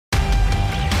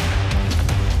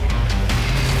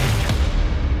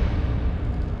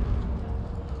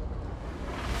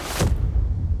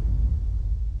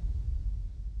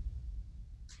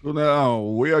So now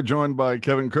we are joined by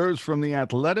Kevin Kurz from The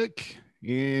Athletic.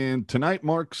 And tonight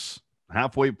marks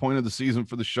halfway point of the season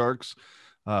for the Sharks.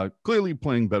 Clearly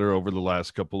playing better over the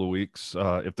last couple of weeks.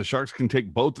 If the Sharks can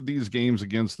take both of these games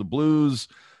against the Blues,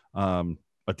 a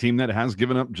team that has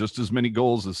given up just as many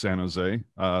goals as San Jose,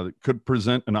 could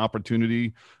present an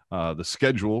opportunity. The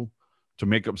schedule to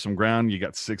make up some ground. You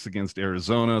got 6 against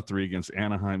Arizona, 3 against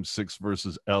Anaheim, 6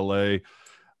 versus LA.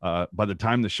 By the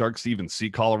time the Sharks even see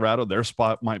Colorado, their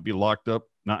spot might be locked up,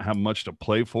 not have much to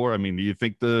play for. I mean, do you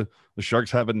think the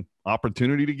Sharks have an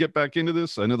opportunity to get back into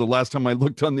this? I know the last time I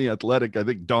looked on The Athletic, I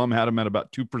think Dom had them at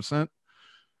about 2%.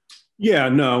 Yeah,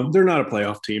 no, they're not a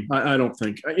playoff team. I don't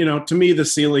think. To me, the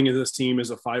ceiling of this team is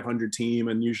a 500 team,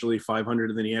 and usually 500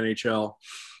 in the NHL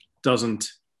doesn't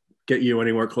get you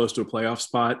anywhere close to a playoff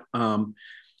spot.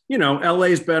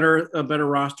 LA's a better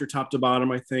roster top to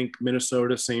bottom. I think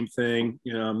Minnesota, same thing.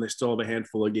 They still have a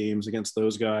handful of games against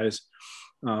those guys.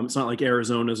 It's not like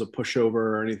Arizona's a pushover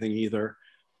or anything either.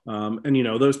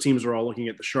 Those teams are all looking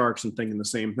at the Sharks and thinking the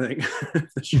same thing.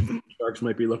 The Sharks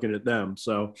might be looking at them.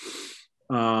 So,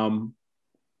 no,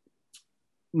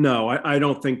 I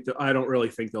don't really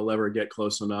think they'll ever get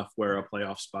close enough where a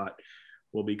playoff spot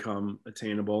will become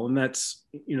attainable. And that's,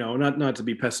 not to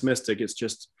be pessimistic.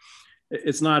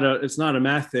 It's not a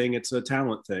math thing. It's a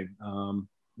talent thing.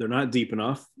 They're not deep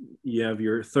enough. You have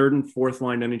your third and fourth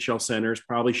line NHL centers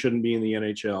probably shouldn't be in the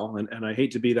NHL. And I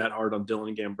hate to be that hard on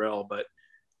Dylan Gambrell, but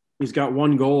he's got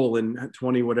 1 goal in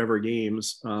 20 whatever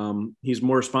games. He's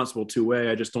more responsible two-way.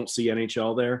 I just don't see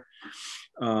NHL there.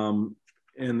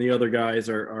 And the other guys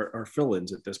are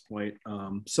fill-ins at this point.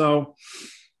 So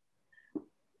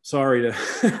sorry to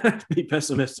be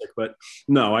pessimistic, but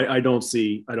no, I don't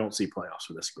see playoffs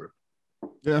for this group.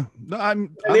 Yeah, no,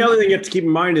 the other thing you have to keep in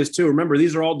mind is too, remember,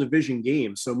 these are all division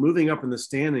games. So moving up in the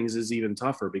standings is even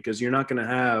tougher because you're not going to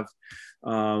have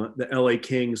the LA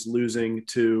Kings losing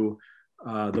to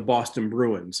the Boston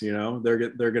Bruins. They're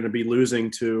going to be losing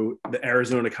to the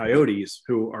Arizona Coyotes,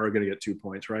 who are going to get 2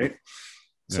 points, right?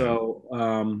 Yeah.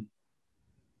 So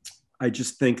I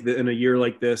just think that in a year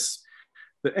like this,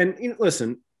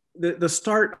 listen, the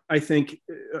start, I think,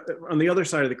 on the other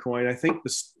side of the coin, I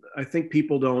think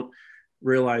people don't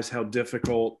realize how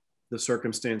difficult the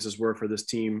circumstances were for this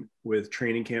team with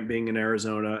training camp being in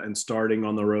Arizona and starting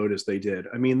on the road as they did.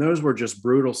 I mean, those were just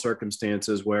brutal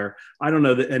circumstances where I don't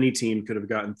know that any team could have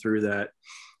gotten through that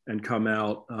and come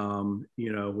out,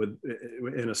 with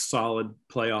in a solid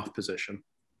playoff position.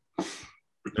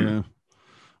 Yeah.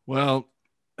 Well,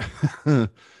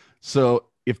 so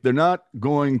if they're not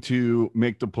going to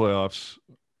make the playoffs,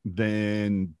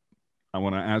 then I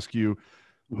want to ask you,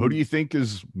 who do you think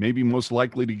is maybe most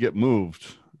likely to get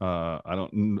moved?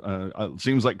 It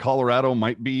seems like Colorado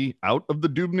might be out of the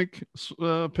Dubnyk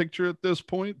picture at this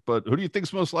point, but who do you think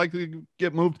is most likely to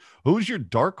get moved? Who's your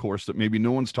dark horse that maybe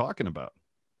no one's talking about?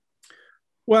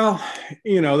 Well,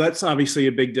 that's obviously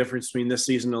a big difference between this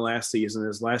season and last season.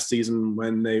 Is last season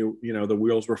when they, the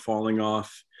wheels were falling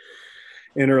off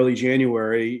in early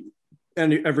January,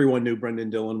 and everyone knew Brendan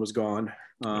Dillon was gone.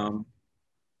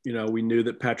 We knew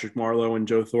that Patrick Marleau and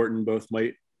Joe Thornton both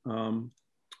might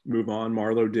move on.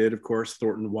 Marleau did, of course.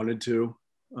 Thornton wanted to,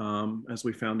 as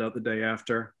we found out the day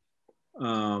after.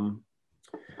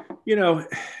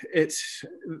 It's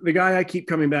the guy I keep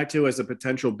coming back to as a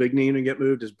potential big name to get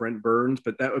moved is Brent Burns,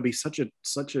 but that would be such a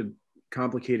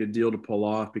complicated deal to pull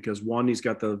off because one, he's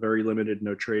got the very limited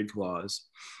no trade clause.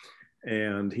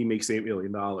 And he makes $8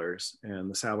 million, and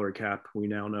the salary cap we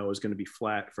now know is going to be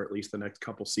flat for at least the next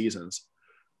couple seasons.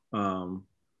 I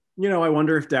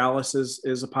wonder if Dallas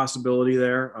is a possibility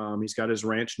there. He's got his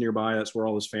ranch nearby. That's where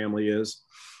all his family is.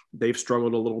 They've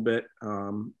struggled a little bit.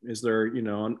 Is there,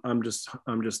 I'm just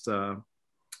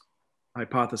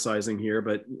hypothesizing here,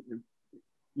 but,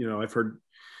 I've heard,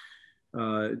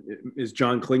 is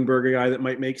John Klingberg a guy that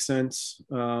might make sense?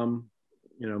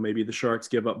 Maybe the Sharks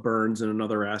give up Burns and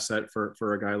another asset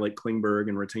for a guy like Klingberg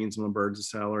and retain some of Burns'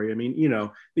 salary. I mean,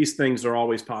 these things are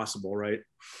always possible, right?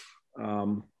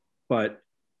 But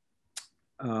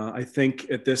I think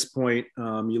at this point,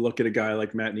 you look at a guy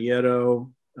like Matt Nieto,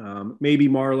 maybe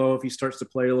Marleau if he starts to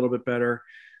play a little bit better.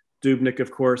 Dubnyk,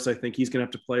 of course, I think he's going to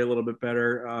have to play a little bit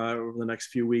better over the next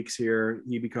few weeks here.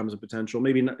 He becomes a potential,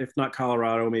 maybe not, if not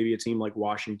Colorado, maybe a team like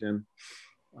Washington.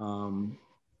 There's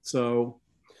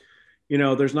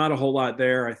not a whole lot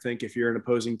there. I think if you're an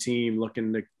opposing team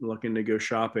looking to go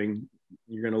shopping,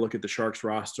 you're going to look at the Sharks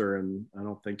roster, and I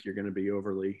don't think you're going to be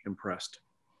overly impressed.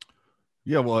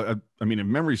 Yeah, well, I mean, if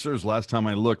memory serves, last time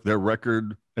I looked, their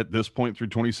record at this point through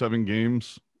 27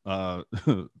 games,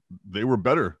 they were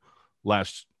better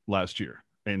last year.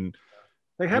 And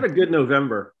They had a good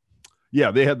November.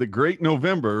 Yeah, they had the great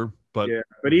November, but yeah,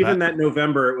 but even that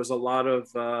November, it was a lot of.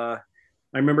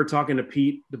 I remember talking to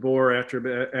Pete DeBoer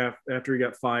after he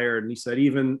got fired, and he said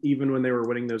even when they were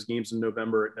winning those games in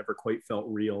November, it never quite felt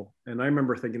real. And I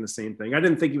remember thinking the same thing. I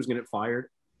didn't think he was going to get fired.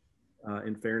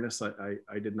 In fairness,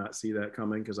 I did not see that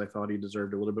coming because I thought he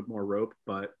deserved a little bit more rope.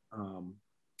 But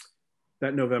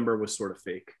that November was sort of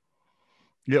fake.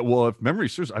 Yeah, well, if memory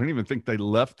serves, I don't even think they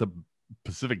left the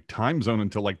Pacific time zone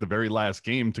until like the very last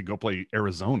game to go play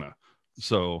Arizona.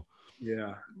 So,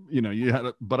 yeah, you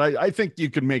had, but I think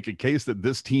you could make a case that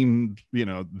this team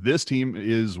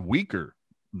is weaker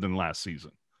than last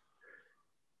season.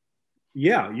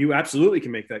 Yeah, you absolutely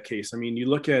can make that case. I mean, you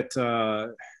look at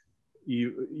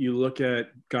you look at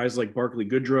guys like Barclay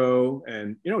Goodrow,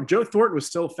 and Joe Thornton was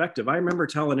still effective. I remember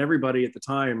telling everybody at the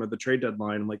time of the trade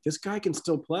deadline, I'm like, this guy can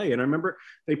still play. And I remember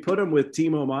they put him with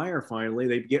Timo Meier.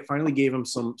 Finally, finally gave him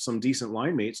some decent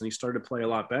line mates, and he started to play a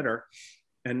lot better.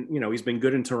 And he's been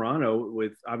good in Toronto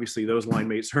with, obviously those line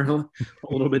mates are a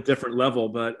little bit different level,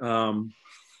 but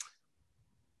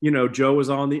Joe was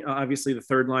on obviously the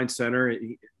third line center.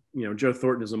 Joe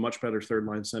Thornton is a much better third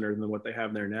line center than what they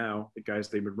have there now. The guys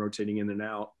they've been rotating in and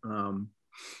out,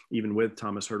 even with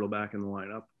Thomas Hertl back in the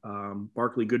lineup.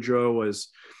 Barclay Goodrow was,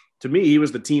 to me, he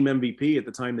was the team MVP at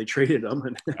the time they traded him.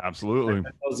 And absolutely,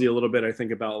 that tells you a little bit, I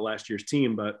think, about last year's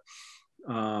team. But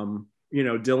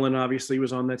Dylan obviously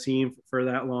was on that team for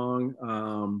that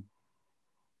long.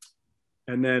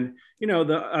 And then,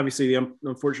 obviously the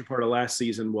unfortunate part of last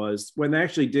season was when they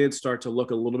actually did start to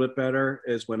look a little bit better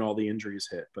is when all the injuries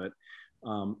hit. But,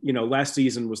 last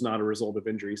season was not a result of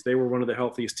injuries. They were one of the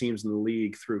healthiest teams in the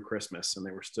league through Christmas, and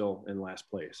they were still in last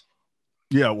place.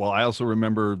 Yeah, well, I also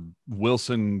remember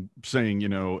Wilson saying,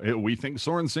 we think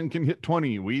Sorensen can hit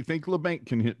 20. We think LeBanc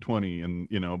can hit 20.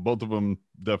 And, both of them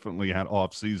definitely had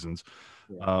off seasons.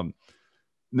 Yeah.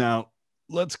 Now,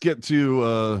 let's get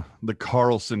to the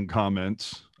Karlsson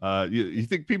comments. You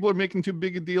think people are making too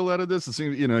big a deal out of this? It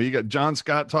seems, you got John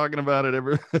Scott talking about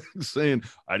it, saying,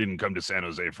 I didn't come to San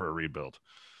Jose for a rebuild.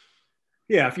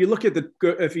 Yeah, if you look at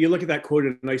that quote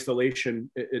in isolation,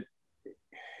 it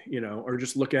or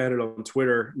just look at it on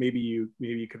Twitter, maybe you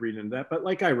could read into that. But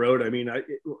like I wrote, I mean,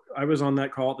 I was on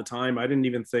that call at the time. I didn't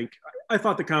even think, I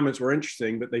thought the comments were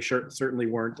interesting, but they certainly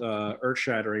weren't earth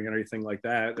shattering or anything like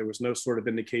that. There was no sort of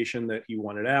indication that he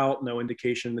wanted out, no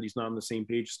indication that he's not on the same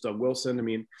page as Doug Wilson. I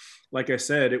mean, like I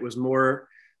said, it was more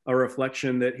a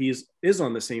reflection that is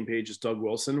on the same page as Doug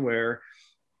Wilson, where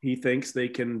he thinks they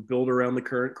can build around the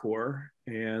current core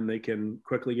and they can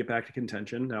quickly get back to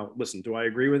contention. Now, listen, do I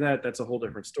agree with that? That's a whole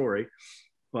different story.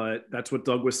 But that's what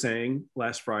Doug was saying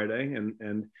last Friday.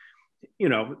 And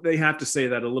they have to say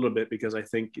that a little bit because I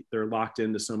think they're locked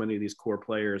into so many of these core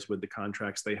players with the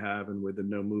contracts they have and with the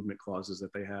no movement clauses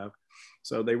that they have.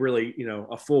 So they really,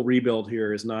 a full rebuild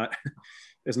here is not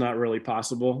really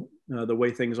possible the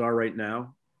way things are right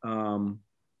now.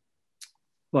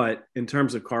 But in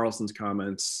terms of Karlsson's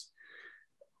comments,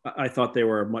 I thought they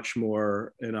were much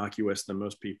more innocuous than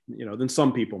most people, than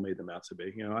some people made them out to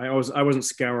be. I wasn't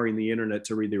scouring the internet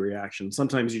to read the reaction.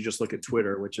 Sometimes you just look at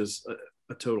Twitter, which is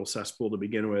a total cesspool to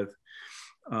begin with.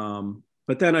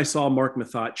 But then I saw Mark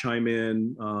Mathot chime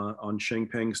in on Sheng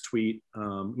Peng's tweet.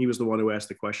 He was the one who asked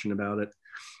the question about it.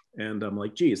 And I'm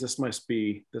like, geez, this must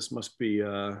be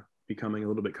becoming a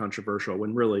little bit controversial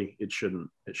when really it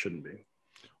shouldn't be.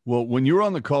 Well, when you were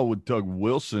on the call with Doug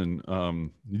Wilson,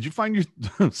 did you find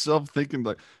yourself thinking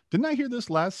like, didn't I hear this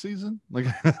last season? Like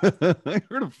I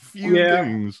heard a few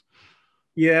things.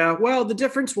 Yeah. Well, the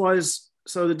difference, when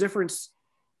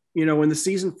the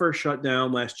season first shut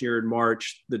down last year in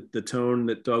March, the tone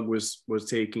that Doug was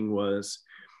taking was,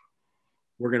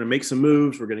 we're going to make some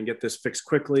moves. We're going to get this fixed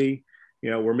quickly.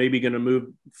 We're maybe going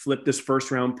to flip this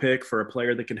first round pick for a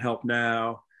player that can help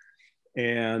now.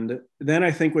 And then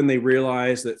I think when they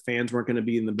realized that fans weren't going to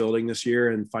be in the building this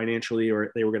year and financially,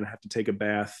 or they were going to have to take a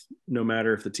bath, no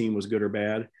matter if the team was good or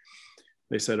bad,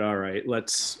 they said, all right,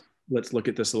 let's look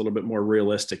at this a little bit more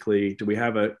realistically. Do we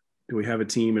have a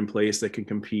team in place that can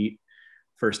compete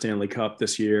for Stanley Cup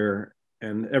this year?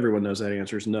 And everyone knows that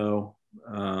answer is no.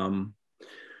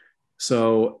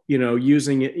 So,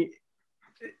 using it,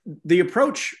 the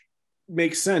approach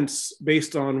makes sense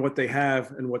based on what they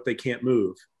have and what they can't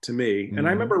move to me. Mm-hmm. And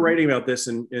I remember writing about this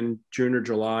in June or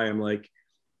July. I'm like,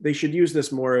 they should use this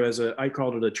more as I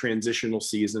called it a transitional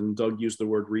season. Doug used the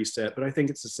word reset, but I think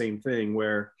it's the same thing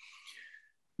where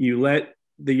you let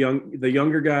the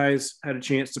younger guys had a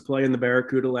chance to play in the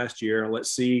Barracuda last year.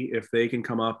 Let's see if they can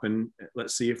come up, and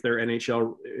let's see if they're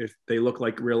NHL, if they look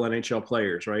like real NHL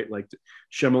players, right? Like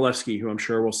Shemolevsky, who I'm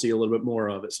sure we'll see a little bit more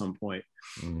of at some point.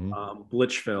 Mm-hmm.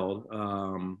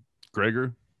 Blitchfeld,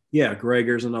 Gregor. Yeah,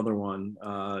 Gregor's another one.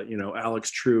 Alex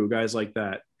True, guys like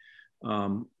that.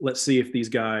 Let's see if these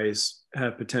guys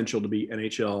have potential to be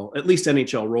NHL, at least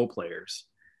NHL role players.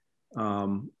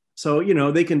 So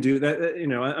they can do that.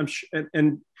 I'm sure,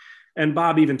 and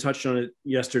Bob even touched on it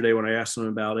yesterday when I asked him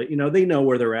about it. They know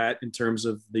where they're at in terms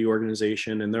of the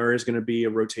organization, and there is going to be a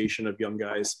rotation of young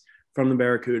guys from the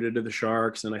Barracuda to the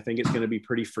Sharks, and I think it's going to be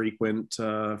pretty frequent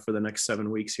for the next 7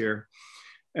 weeks here.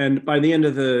 And by the end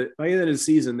of the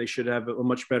season, they should have a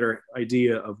much better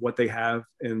idea of what they have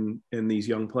in these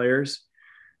young players,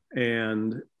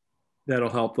 and that'll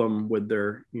help them with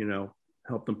their,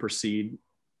 help them proceed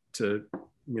to,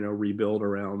 rebuild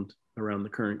around the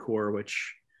current core,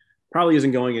 which probably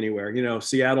isn't going anywhere.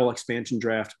 Seattle expansion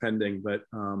draft pending, but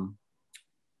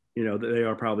they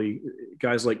are probably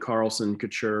guys like Carlson,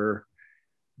 Couture,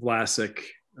 Vlasic,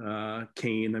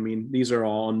 Kane. I mean, these are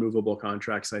all unmovable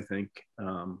contracts, I think,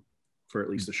 for at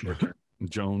least the short term.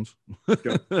 Jones.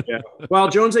 Yeah. Well,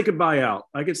 Jones, they could buy out.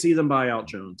 I could see them buy out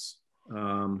Jones.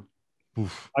 I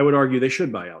would argue they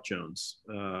should buy out Jones.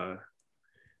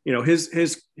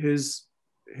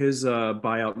 His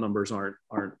buyout numbers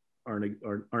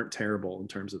aren't terrible in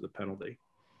terms of the penalty.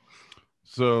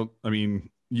 So, I mean,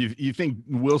 you think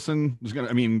Wilson is going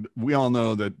to, I mean, we all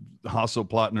know that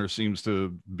Hasso-Plattner seems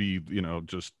to be,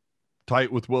 just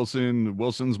tight with Wilson.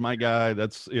 Wilson's my guy.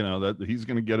 That's, that he's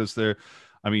going to get us there.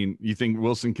 I mean, you think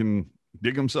Wilson can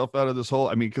dig himself out of this hole?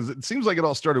 I mean, because it seems like it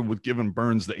all started with giving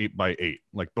Burns the 8x8.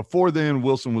 Like before then,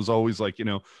 Wilson was always like,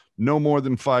 no more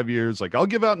than 5 years. Like I'll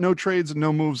give out no trades and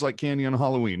no moves like candy on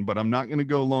Halloween, but I'm not going to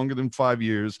go longer than 5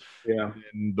 years. Yeah.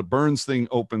 And the Burns thing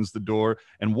opens the door.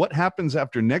 And what happens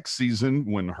after next season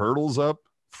when Hurdle's up,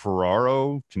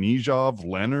 Ferraro, Knyzhov,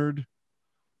 Leonard?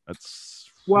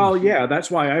 Well, yeah, that's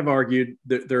why I've argued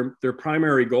that their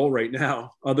primary goal right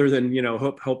now, other than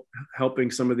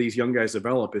helping some of these young guys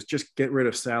develop, is just get rid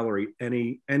of salary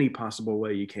any possible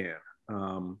way you can.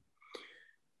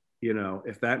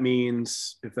 If that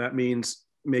means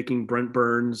making Brent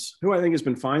Burns, who I think has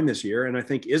been fine this year, and I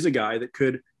think is a guy that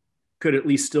could at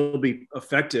least still be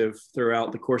effective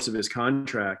throughout the course of his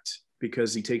contract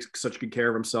because he takes such good care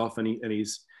of himself and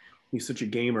he's such a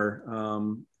gamer.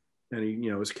 And he,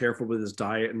 is careful with his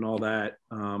diet and all that.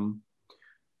 Do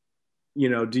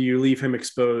you leave him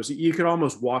exposed? You could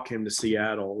almost walk him to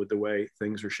Seattle with the way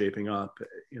things are shaping up,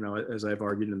 as I've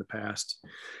argued in the past.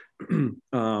 And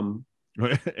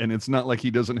it's not like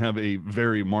he doesn't have a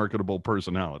very marketable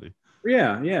personality.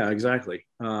 Yeah, exactly.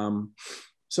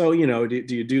 So, do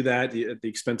you do that at the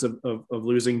expense of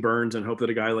losing Burns and hope that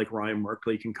a guy like Ryan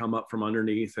Merkley can come up from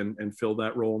underneath and fill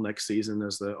that role next season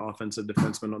as the offensive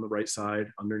defenseman on the right side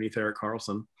underneath Erik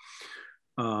Karlsson?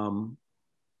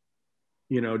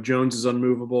 Jones is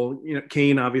unmovable.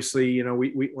 Kane, obviously,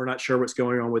 we're not sure what's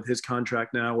going on with his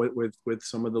contract now with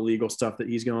some of the legal stuff that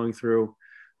he's going through.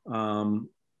 And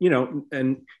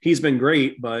he's been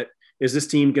great, but is this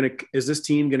team going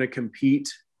to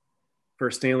compete for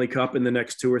a Stanley Cup in the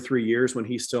next 2 or 3 years when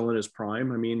he's still in his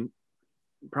prime? I mean,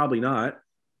 probably not.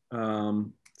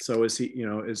 So is he,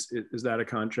 is that a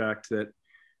contract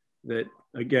that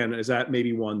again, is that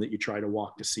maybe one that you try to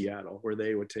walk to Seattle where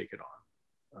they would take it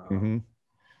on?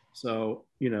 So,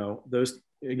 those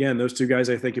two guys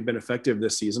I think have been effective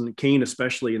this season, Kane,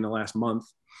 especially in the last month.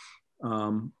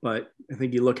 But I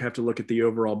think you have to look at the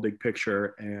overall big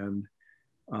picture, and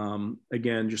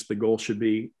again, just the goal should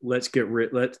be let's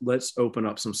open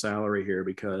up some salary here,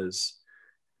 because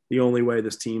the only way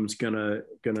this team's gonna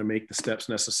make the steps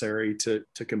necessary to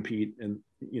compete and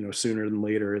sooner than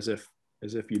later is if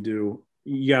you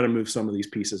got to move some of these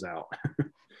pieces out.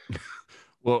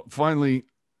 Well, finally,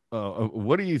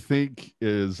 what do you think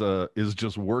is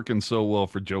just working so well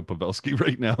for Joe Pavelski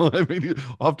right now? I mean,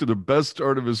 off to the best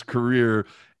start of his career.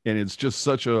 And it's just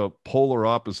such a polar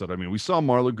opposite. I mean, we saw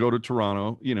Marleau go to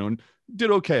Toronto, and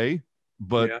did okay.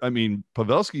 But, yeah. I mean,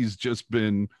 Pavelski's just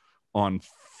been on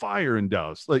fire in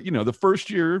Dallas. Like, the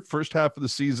first half of the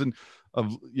season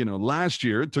of, last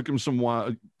year, it took him some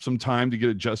time to get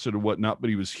adjusted and whatnot,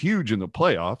 but he was huge in the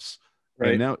playoffs.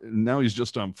 Right. And now he's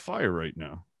just on fire right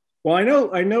now. Well, I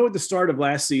know at the start of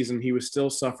last season, he was still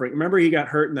suffering. Remember, he got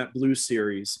hurt in that Blues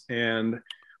series. And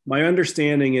my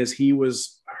understanding is he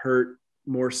was hurt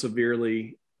more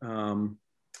severely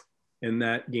in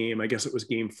that game. I guess it was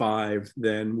game 5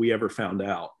 than we ever found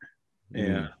out.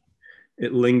 And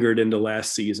it lingered into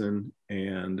last season,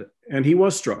 and he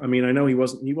was strong. I mean, I know he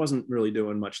wasn't really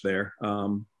doing much there.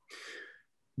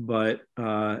 But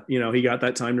he got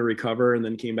that time to recover and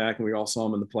then came back, and we all saw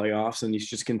him in the playoffs, and he's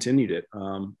just continued it.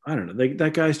 I don't know.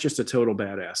 That guy's just a total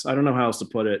badass. I don't know how else to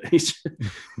put it. He's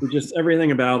just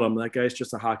everything about him. That guy's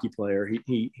just a hockey player.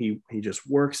 He just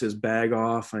works his bag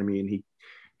off. I mean,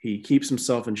 he keeps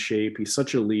himself in shape. He's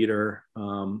such a leader.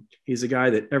 He's a guy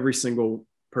that every single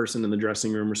person in the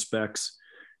dressing room respects,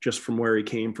 just from where he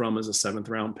came from as a 7th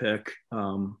round pick.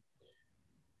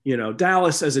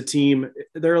 Dallas as a team,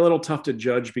 they're a little tough to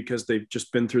judge because they've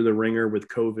just been through the ringer with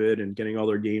COVID and getting all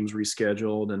their games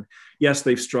rescheduled. And yes,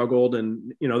 they've struggled.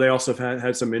 And, they also have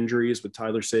had some injuries with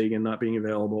Tyler Seguin not being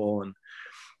available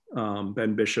and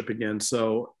Ben Bishop again.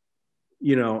 So,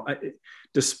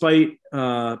 despite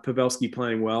Pavelski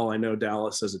playing well, I know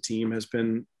Dallas as a team has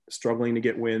been struggling to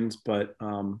get wins, but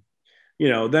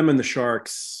them and the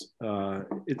Sharks,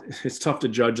 it's tough to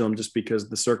judge them just because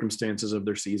the circumstances of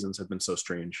their seasons have been so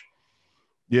strange.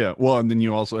 Yeah. Well, and then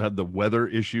you also had the weather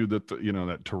issue that,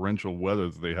 that torrential weather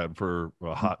that they had for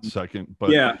a hot second.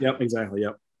 But yeah, yep, exactly.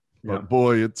 Yep. But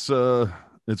boy, it's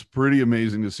pretty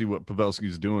amazing to see what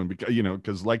Pavelski's doing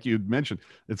because like you mentioned,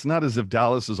 it's not as if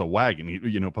Dallas is a wagon.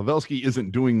 Pavelski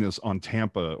isn't doing this on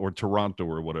Tampa or Toronto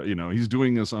or whatever, he's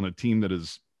doing this on a team that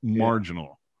is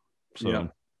marginal.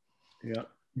 So yeah,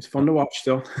 he's fun to watch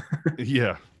still.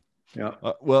 Yeah. Yeah.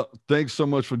 Well, thanks so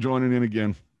much for joining in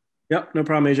again. Yeah, no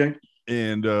problem, AJ.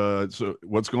 And so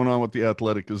what's going on with the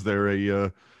Athletic? Is there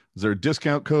a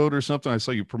discount code or something? I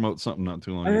saw you promote something not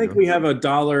too long ago. I think we have a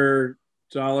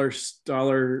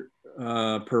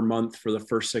 $1 per month for the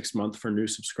first 6 months for new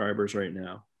subscribers right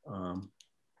now.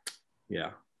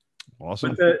 Yeah.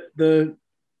 Awesome. But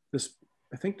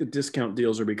I think the discount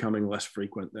deals are becoming less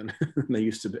frequent than they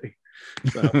used to be.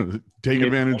 So take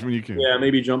advantage when you can. Yeah,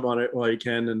 maybe jump on it while you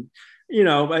can. And,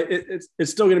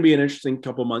 it's still going to be an interesting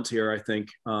couple months here, I think,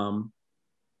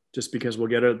 just because we'll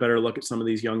get a better look at some of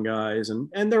these young guys.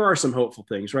 And there are some hopeful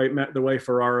things, right? The way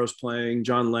Ferraro's playing,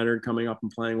 John Leonard coming up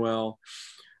and playing well.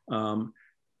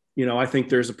 I think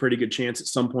there's a pretty good chance at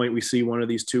some point we see one of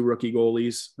these 2 rookie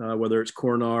goalies, whether it's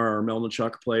Kornar or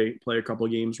Melnichuk, play a couple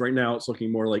of games. Right now, it's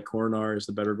looking more like Kornar is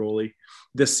the better goalie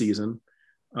this season.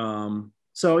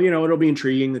 So it'll be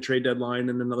intriguing. The trade deadline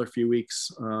in another few weeks,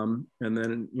 and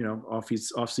then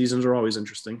off seasons are always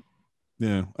interesting.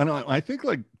 Yeah, and I think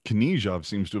like Knizhov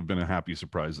seems to have been a happy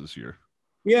surprise this year.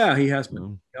 Yeah, he has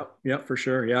been. Yep, for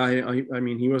sure. Yeah, I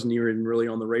mean, he wasn't even really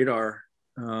on the radar.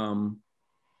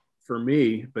 For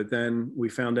me, but then we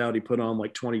found out he put on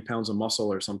like 20 pounds of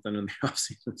muscle or something in the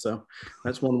offseason. So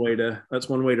that's one way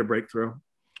to break through.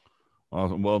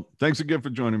 Awesome. Well, thanks again for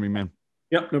joining me, man.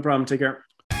 Yep, no problem. Take care.